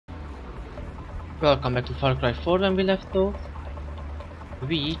Welcome back to Far Cry 4. When we left off,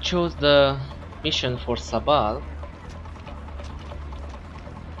 we chose the mission for Sabal.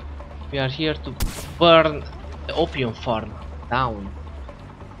 We are here to burn the opium farm down.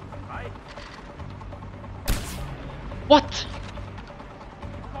 What?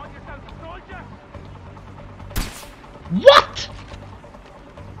 What?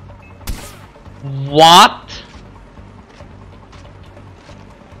 What?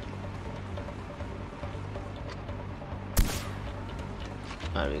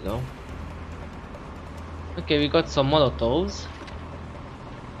 There we go. Okay, we got some Molotovs.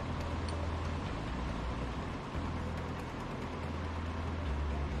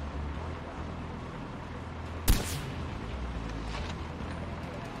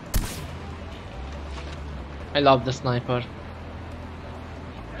 I love the sniper.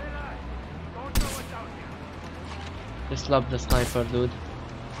 Just love the sniper, dude.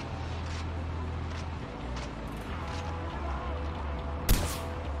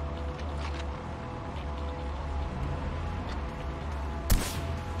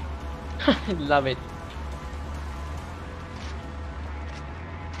 I love it.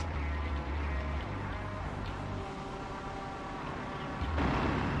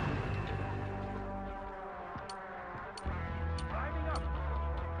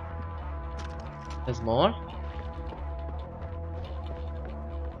 There's more.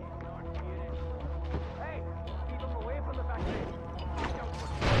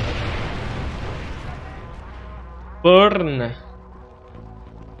 Burn.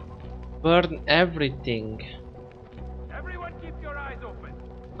 Burn everything. Everyone keep your eyes open.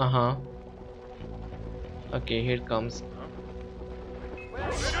 Uh-huh. Okay, here it comes.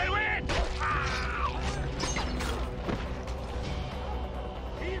 Win!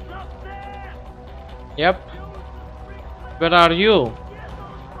 He's up there! Yep. Where are you?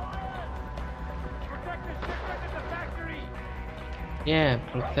 Protect the shipment at the factory! Yeah,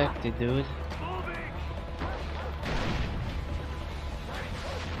 protect it, dude. Moving!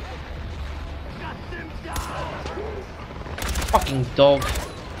 Got them down! Fucking dog.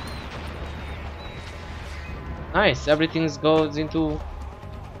 Nice, everything goes into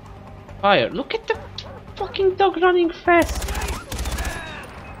fire. Look at the fucking dog running fast.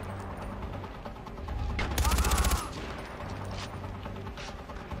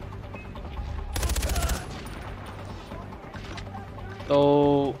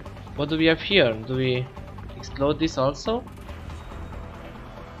 So, what do we have here? Do we explode this also?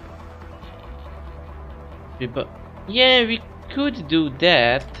 Yeah, we could do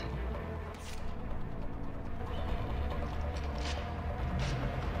that.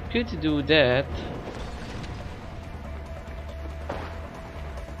 Could do that.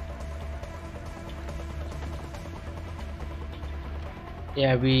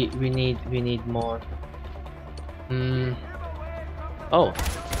 Yeah, we need more. Oh.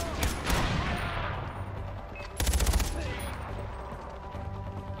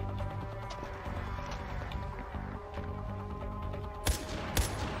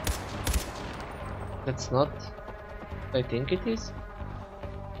 That's not what I think it is.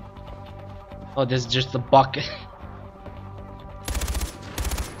 Oh, this is just a bucket.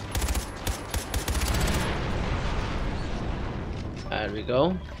 There we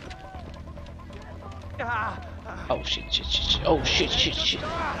go. Oh shit, shit, shit, shit. Oh shit, shit, shit.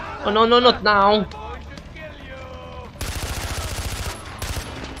 Oh no, no, not now.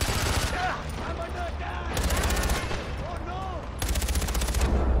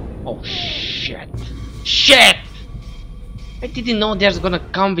 Oh shit. Shit! I didn't know there's gonna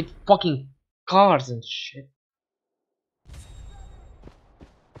come with fucking cars and shit.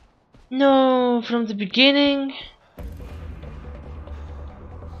 No, from the beginning.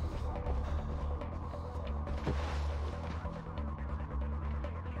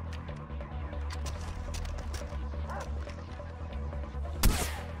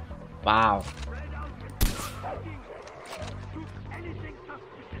 Wow.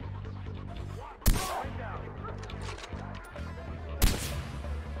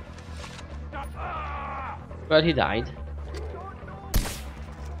 Well, he died.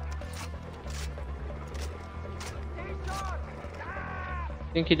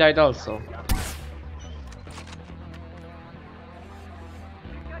 I think he died also.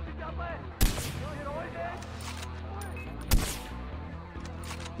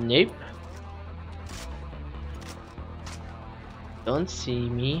 Nope. Don't see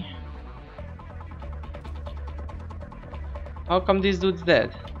me. How come this dude's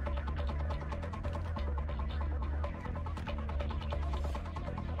dead?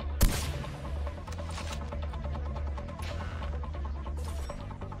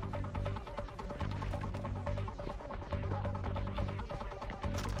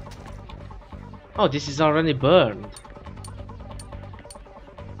 Oh, this is already burned.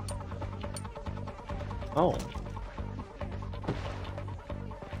 Oh.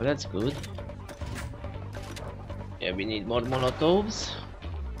 Well, that's good. Yeah, we need more Molotovs.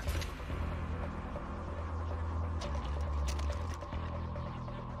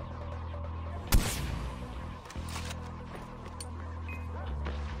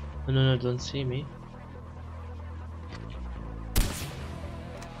 No, don't see me.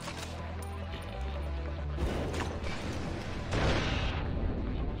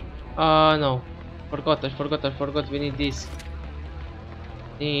 No. I forgot we need this.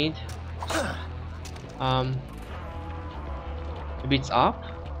 Need bits up.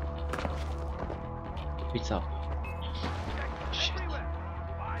 Bits up. Shit. Everywhere.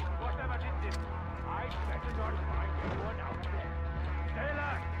 Find whatever it is. I better not find anyone out there. Stay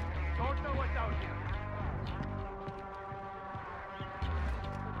alert. Don't know what's out here.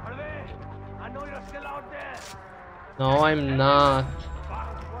 Harvey, I know you're still out there. No, I'm not.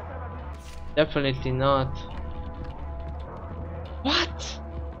 Find whatever it is. Definitely not. What?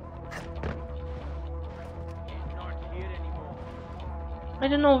 He's not here anymore. I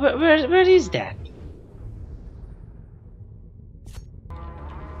don't know. Where is that?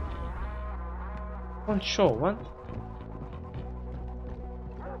 Don't show what?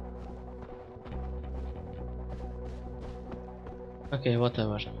 Okay,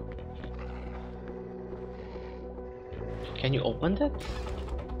 whatever. Can you open that?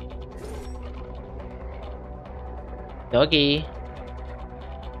 Doggy.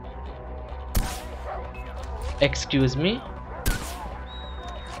 Excuse me?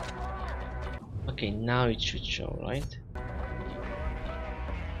 Okay, now it should show, right?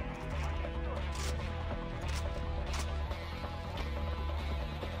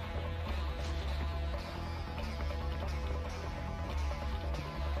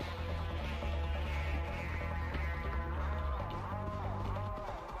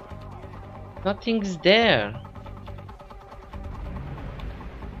 Nothing's there.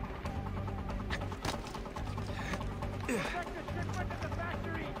 Check the shipment at the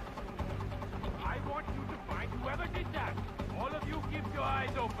factory. I want you to find whoever did that. All of you keep your eyes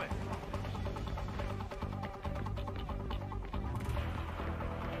open.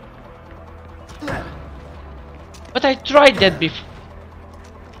 But I tried that before.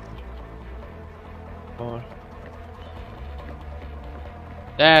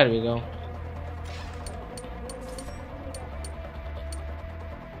 There we go.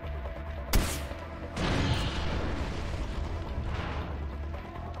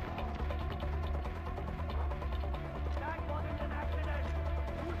 That wasn't an accident.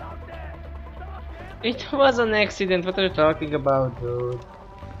 Who's out there? Stop him! It was an accident. What are you talking about, dude?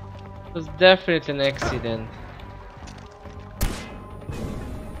 It was definitely an accident.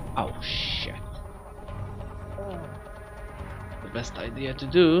 Oh shit. The best idea to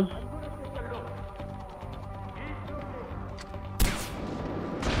do.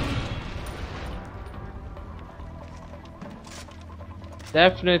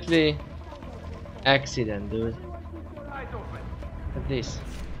 Definitely accident, dude. Keep your eyes open. Look at this.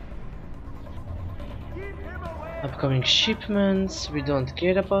 Keep him away. Upcoming shipments, we don't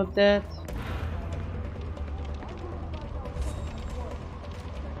care about that.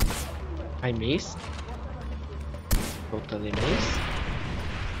 I missed. Totally missed.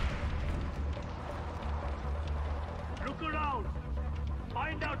 Look around.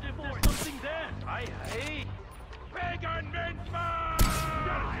 Find out if there's something there. I hate pagan men.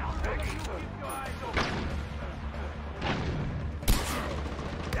 Keep your eyes open.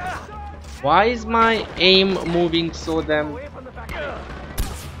 Why is my aim moving so damn? Away from the factory.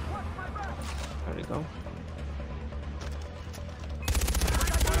 There we go.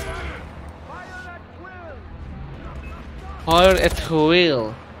 Fire at will. Fire at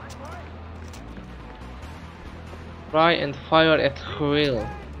will. Try and fire at will.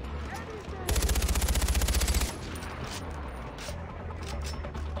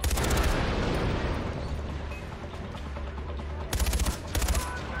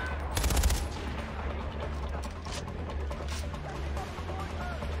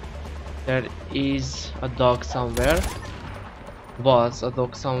 There is a dog somewhere. Was a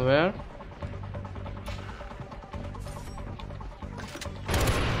dog somewhere.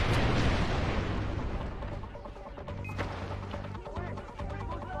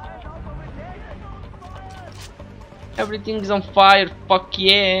 Everything's on fire, fuck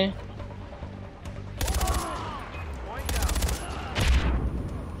yeah!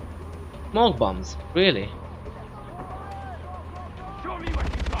 Smoke bombs, really? Show me what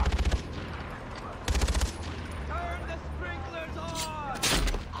you got. Turn the sprinklers on.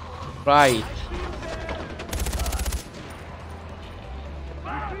 Right. See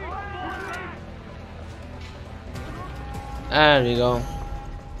There we go.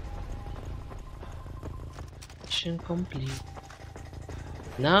 Mission complete.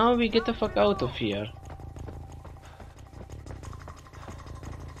 Now we get the fuck out of here.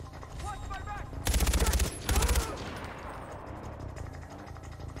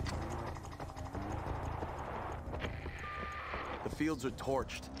 The fields are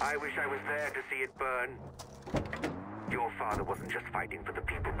torched. I wish I was there to see it burn. Your father wasn't just fighting for the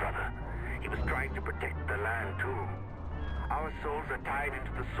people, brother. He was trying to protect the land, too. Our souls are tied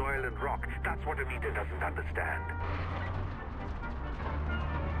into the soil and rock. That's what Anita doesn't understand.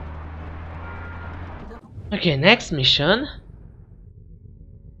 Okay, next mission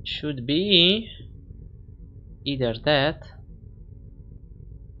should be either that.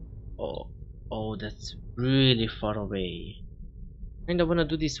 Oh, that's really far away. Kinda wanna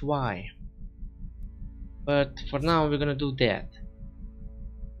do this Y, but for now we're gonna do that.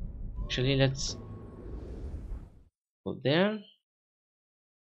 Actually, let's go there.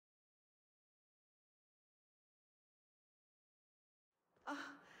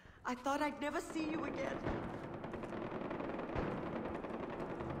 I thought I'd never see you again.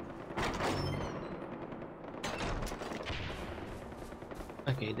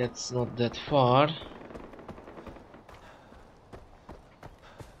 Okay, that's not that far.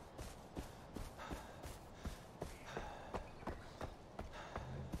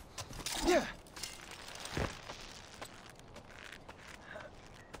 Yeah.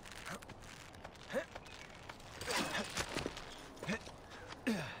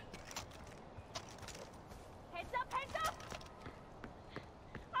 Heads up, heads up!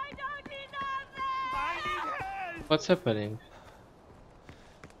 I don't deserve this! I need help! What's happening?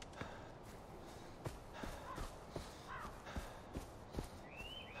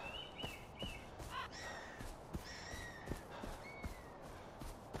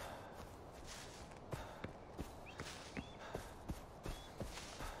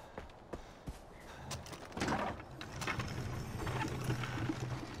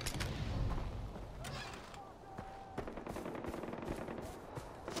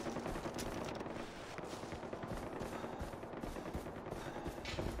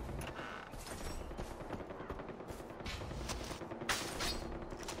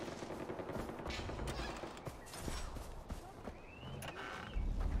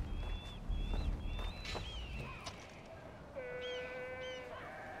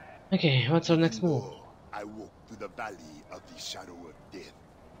 Okay, what's our next move? Though I walk through the valley of the shadow of death,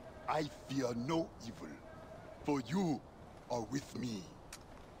 I fear no evil, for you are with me.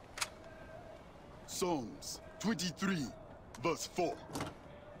 Psalms 23, verse 4.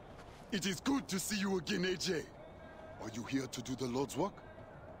 It is good to see you again, AJ. Are you here to do the Lord's work?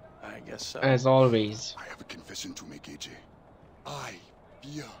 I guess so. As always. I have a confession to make, AJ. I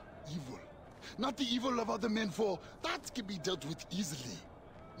fear evil. Not the evil of other men, for that can be dealt with easily.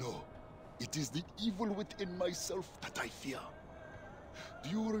 No, it is the evil within myself that I fear. Do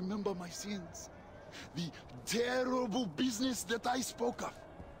you remember my sins? The terrible business that I spoke of?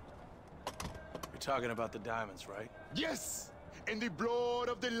 You're talking about the diamonds, right? Yes! And the blood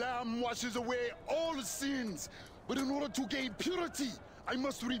of the Lamb washes away all sins. But in order to gain purity, I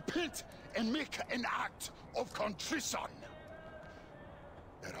must repent and make an act of contrition.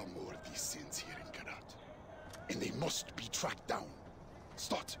 There are more of these sins here in Karat, and they must be tracked down.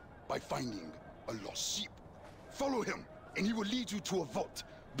 Start by finding a lost sheep. Follow him, and he will lead you to a vault.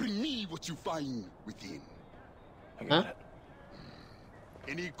 Bring me what you find within. I got it.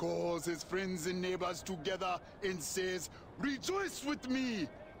 And he calls his friends and neighbors together and says, "Rejoice with me,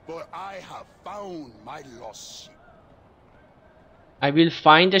 for I have found my lost sheep." I will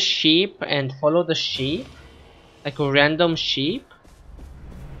find a sheep and follow the sheep, like a random sheep.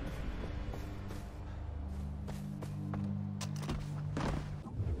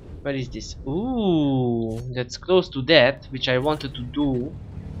 Where is this? Ooh, that's close to that, which I wanted to do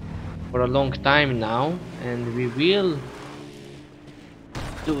for a long time now, and we will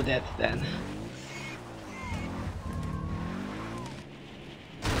do that then.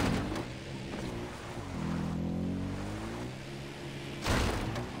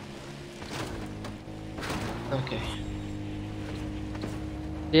 Okay.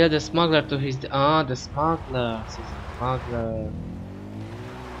 Yeah, the smuggler to his... Ah, the smuggler. He's a smuggler.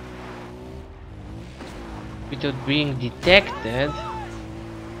 Without being detected.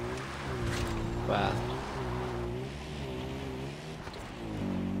 Well.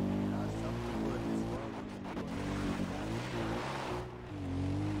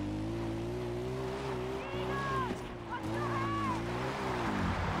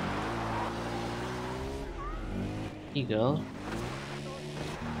 Eagle.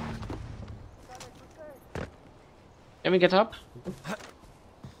 Can we get up?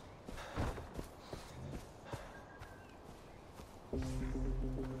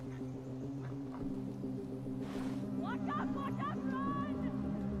 Watch out, run!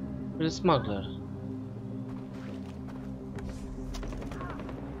 Where's the smuggler?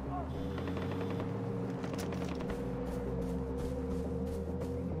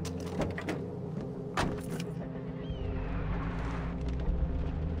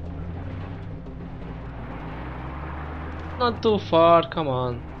 Not too far, come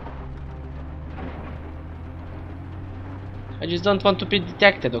on. I just don't want to be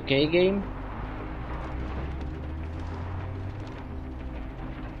detected, okay, game?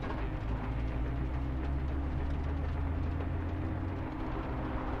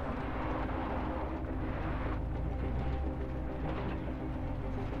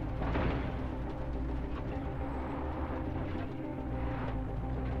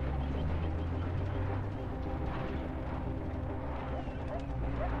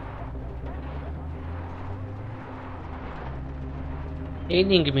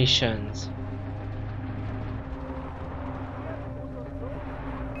 Aiding missions.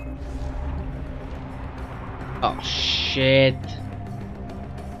 Oh shit.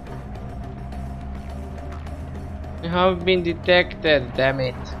 I have been detected, damn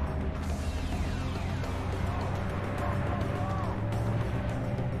it.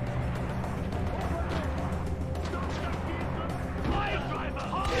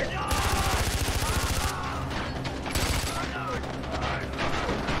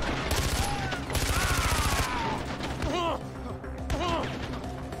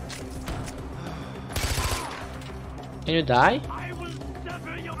 Can you die? I will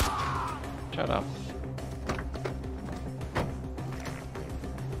sever your... Shut up.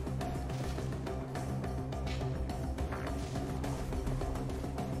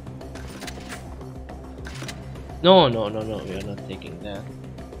 No, no, no, no, we are not taking that.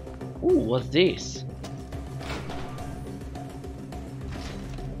 Ooh, what's this?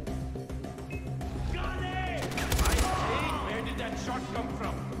 Got it! Where did that shot come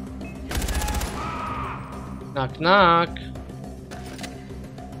from? Knock, knock.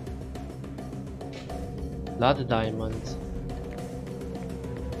 Blood diamonds.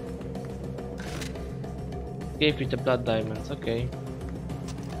 Gave you the blood diamonds, okay.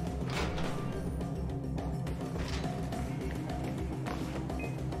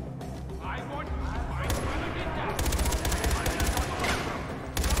 I want to find whoever did that.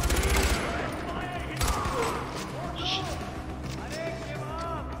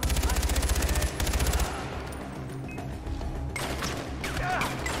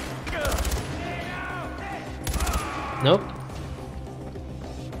 Nope.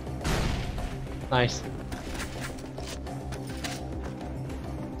 Nice.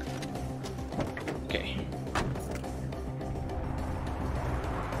 Okay.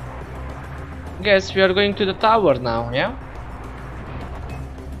 Guess we are going to the tower now, yeah?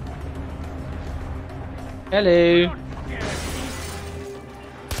 Hello.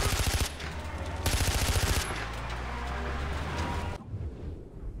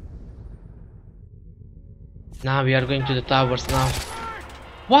 Now we are going to the towers now.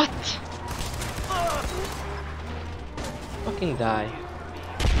 What? Fucking die.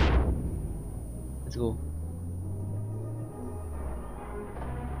 Let's go.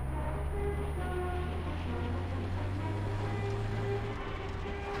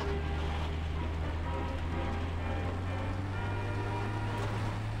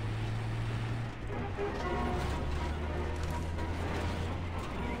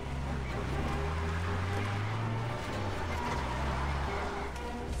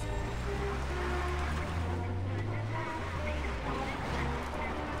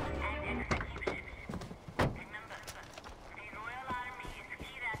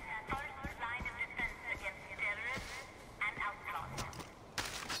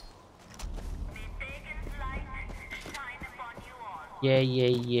 Yeah, yeah,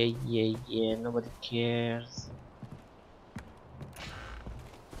 yeah, yeah, yeah, nobody cares.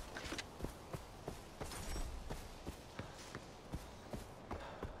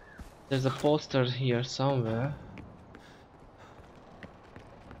 There's a poster here somewhere.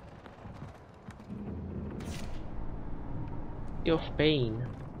 Sea of Pain.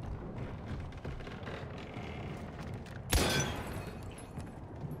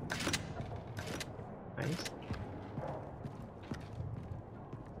 Nice.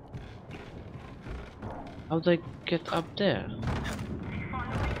 How do I get up there?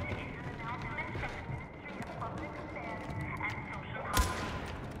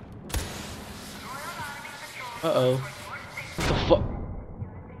 Uh-oh. What the fuck?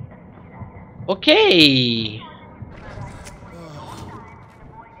 Okay!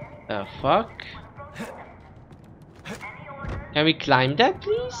 The fuck? Can we climb that,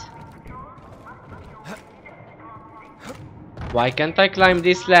 please? Why can't I climb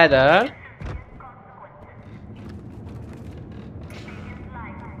this ladder?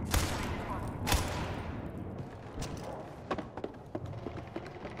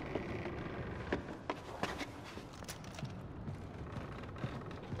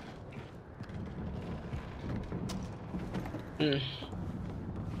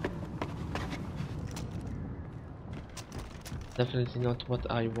 Definitely not what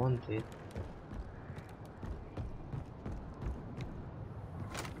I wanted.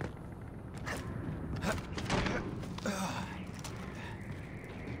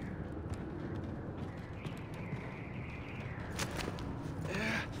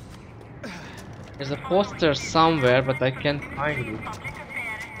 There's a poster somewhere, but I can't find it. Public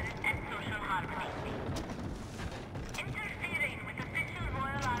affairs and social harmony. Interfering with official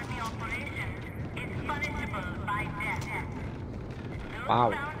Royal Army operations is punishable by death. Those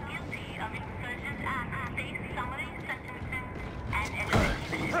Wow. found guilty of insurgent acts face summary sentencing and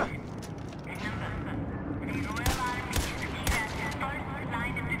execution. Remember, the Royal Army is seen as the first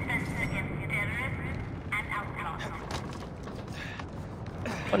line of defense against terrorists and outlaws.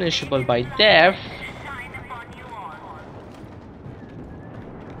 Punishable by death. Shine upon you all.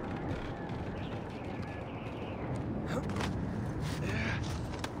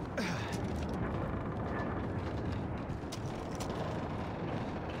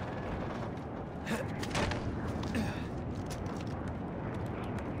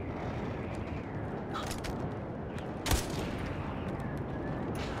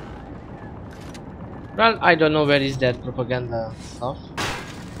 Well, I don't know where is that propaganda stuff.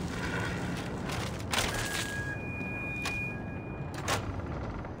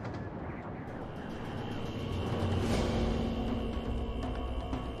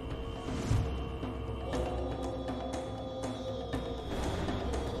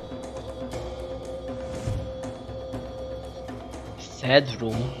 Sad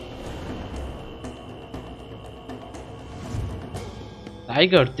room.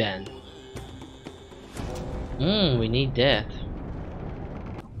 Tiger den. We need that.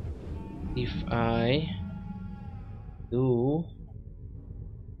 If I do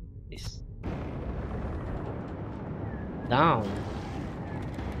this down,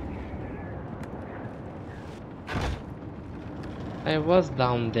 I was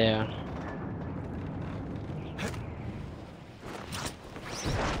down there.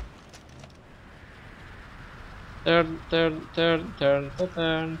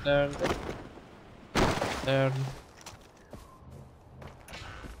 Turn.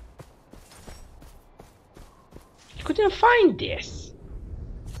 I couldn't find this.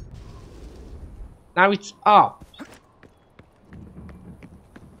 Now it's up.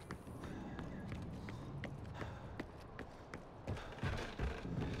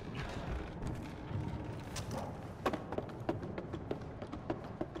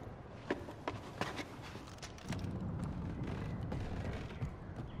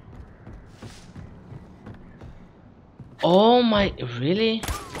 Oh my, really?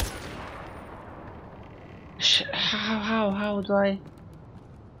 How do I?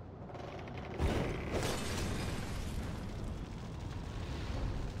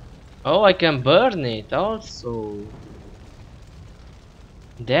 Oh, I can burn it also.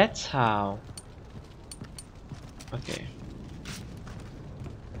 That's how. Okay.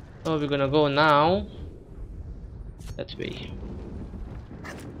 So we're gonna go now that way.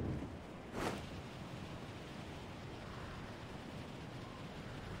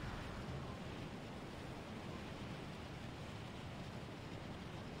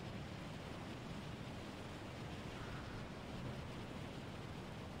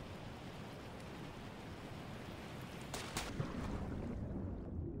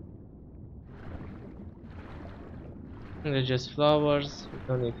 They're just flowers. We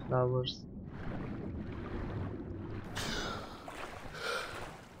don't need flowers.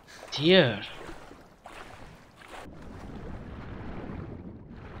 Dear.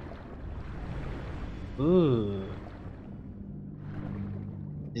 Ooh.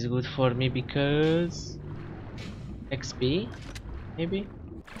 This is good for me because XP, maybe.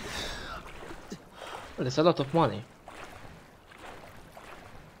 Well, that's a lot of money.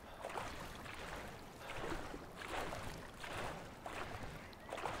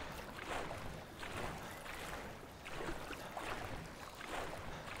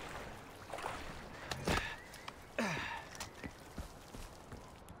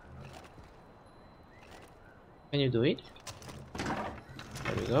 Can you do it?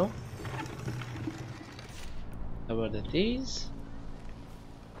 There we go. Whatever that is.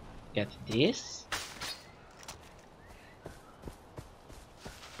 get this.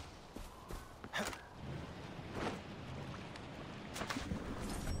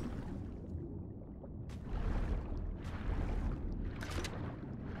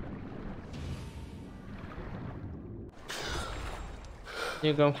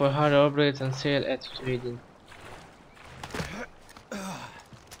 You're going for harder upgrades and sale at trading.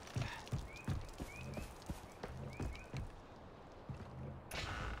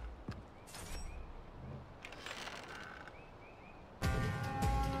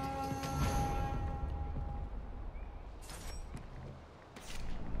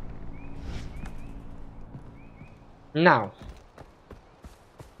 Now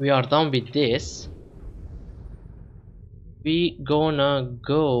we are done with this. We gonna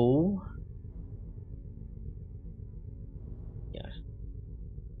go here.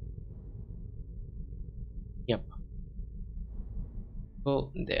 Yep.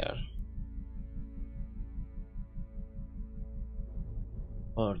 Go there.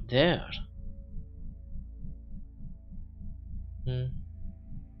 Or there.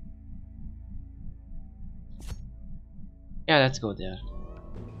 Yeah, let's go there.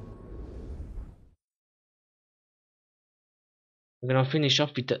 We're gonna finish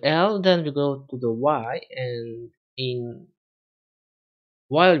off with the L, then we go to the Y, and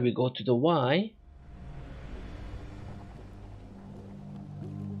while we go to the Y,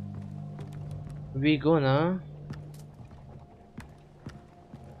 we gonna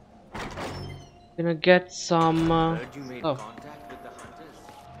get some Heard you made stuff. contact with the hunters.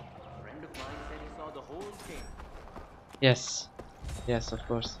 A friend of mine said he saw the whole thing. Yes, yes, of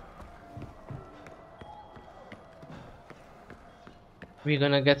course. We're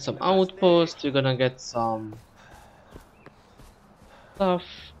gonna get some outposts, we're gonna get some stuff.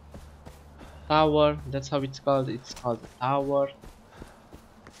 Tower, that's how it's called a tower.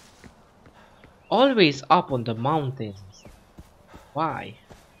 Always up on the mountains. Why?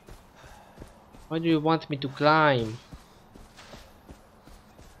 Why do you want me to climb?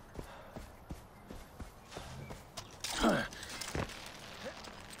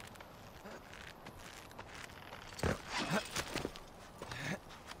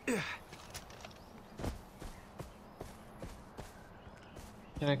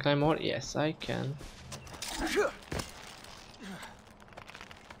 Can I climb more? Yes, I can.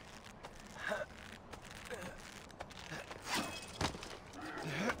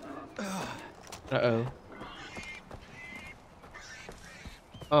 Uh-oh.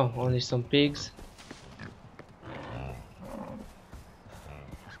 Oh, only some pigs.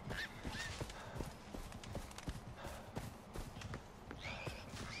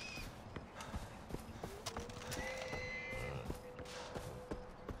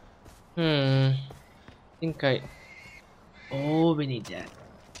 Oh, we need that.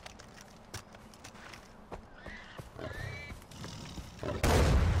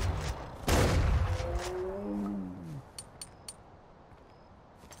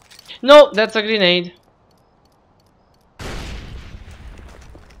 No, that's a grenade.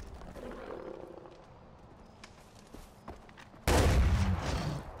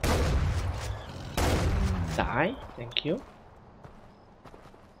 Die, thank you.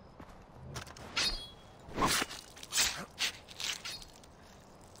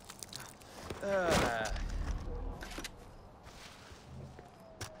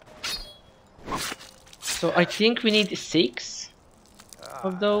 So I think we need 6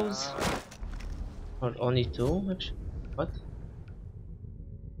 of those, or only 2 actually. What?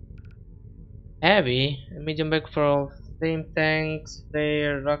 Heavy, medium back for same tanks,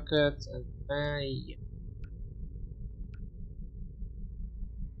 flare, rockets, and yeah.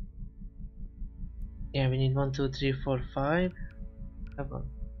 Yeah, we need 1, 2, 3, 4, 5, 7,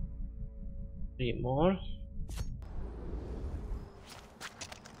 3 more.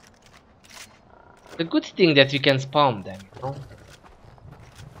 The good thing that we can spawn them, you know?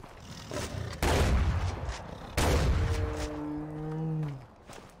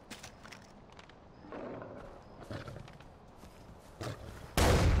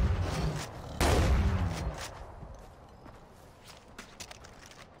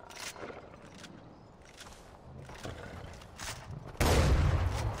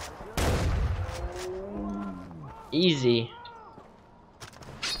 Easy.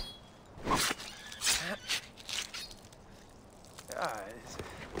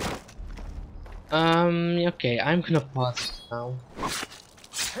 Okay, I'm gonna pause it now.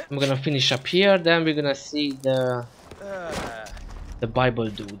 I'm gonna finish up here, then we're gonna see the Bible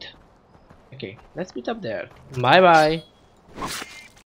dude. Okay, let's meet up there. Bye bye.